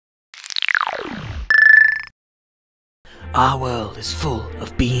Our world is full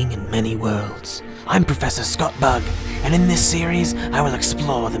of being in many worlds. I'm Professor Scott Bug, and in this series I will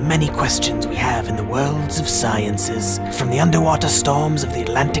explore the many questions we have in the worlds of sciences, from the underwater storms of the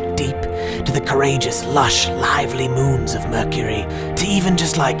Atlantic deep, to the courageous, lush, lively moons of Mercury, to even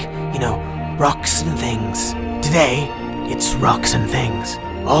just like, rocks and things. Today, it's rocks and things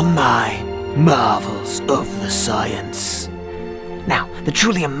on my Marvels of the Science. Now, the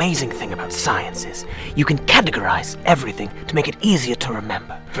truly amazing thing about science is you can categorize everything to make it easier to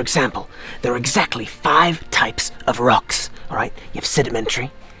remember. For example, there are exactly 5 types of rocks, alright? You have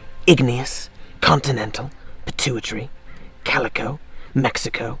sedimentary, igneous, continental, pituitary, calico,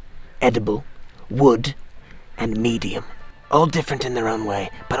 Mexico, edible, wood, and medium. All different in their own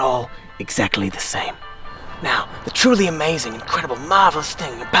way, but all exactly the same. Now, the truly amazing, incredible, marvelous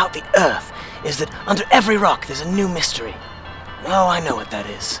thing about the Earth is that under every rock there's a new mystery. Oh, I know what that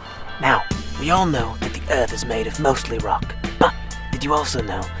is. Now, we all know that the Earth is made of mostly rock, but did you also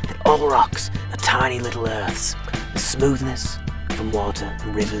know that all rocks are tiny little Earths? The smoothness from water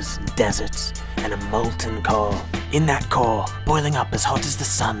and rivers and deserts, and a molten core. In that core, boiling up as hot as the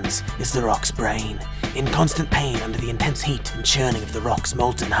sun's, is the rock's brain, in constant pain under the intense heat and churning of the rock's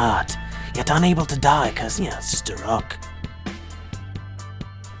molten heart, yet unable to die because, it's just a rock.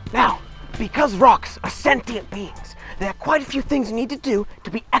 Now, because rocks are sentient beings, there are quite a few things you need to do to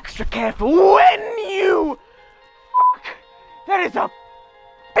be extra careful when you... That is a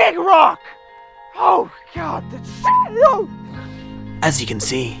big rock! Oh God, that's... Oh. As you can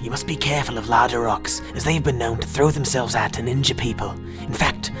see, you must be careful of larger rocks, as they've been known to throw themselves at and injure people. In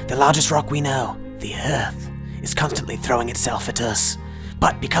fact, the largest rock we know, the Earth, is constantly throwing itself at us.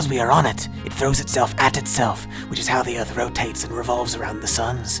 But because we are on it, it throws itself at itself, which is how the Earth rotates and revolves around the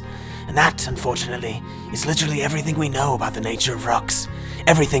suns. And that, unfortunately, is literally everything we know about the nature of rocks.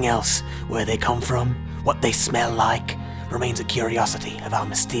 Everything else, where they come from, what they smell like, remains a curiosity of our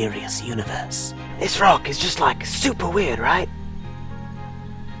mysterious universe. This rock is just like super weird, right?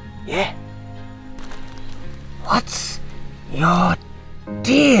 Yeah? What's your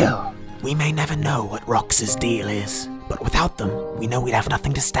deal? We may never know what rocks' deal is, but without them, we know we'd have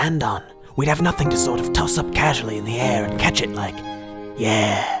nothing to stand on. We'd have nothing to sort of toss up casually in the air and catch it like,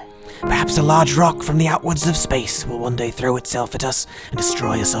 yeah. Perhaps a large rock from the outwards of space will one day throw itself at us and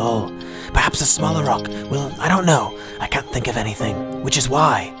destroy us all. Perhaps a smaller rock will, I don't know, I can't think of anything. Which is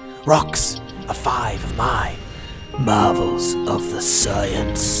why rocks are 5 of my Marvels of the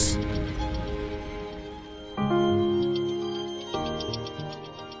Science.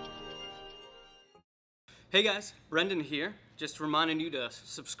 Hey guys, Breandan here. Just reminding you to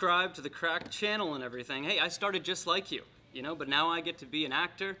subscribe to the Cracked channel and everything. Hey, I started just like you. But now I get to be an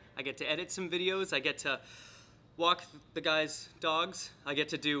actor, I get to edit some videos, I get to walk the guys' dogs, I get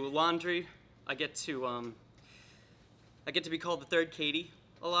to do laundry, I get to be called the third Katie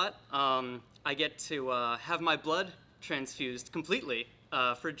a lot. I get to have my blood transfused completely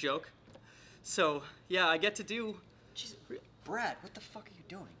for a joke. So, yeah, I get to do... Jeez, Brad, what the fuck are you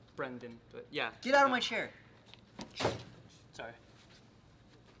doing? Breandan, but yeah. Get out of my chair. Sorry.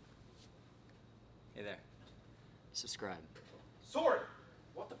 Hey there. Subscribe. Sword!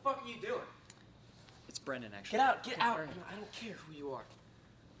 What the fuck are you doing? It's Breandan, actually. Get out! I don't care who you are.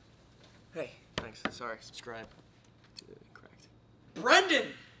 Hey, thanks. Sorry. Subscribe to Cracked. Breandan!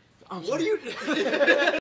 What are you...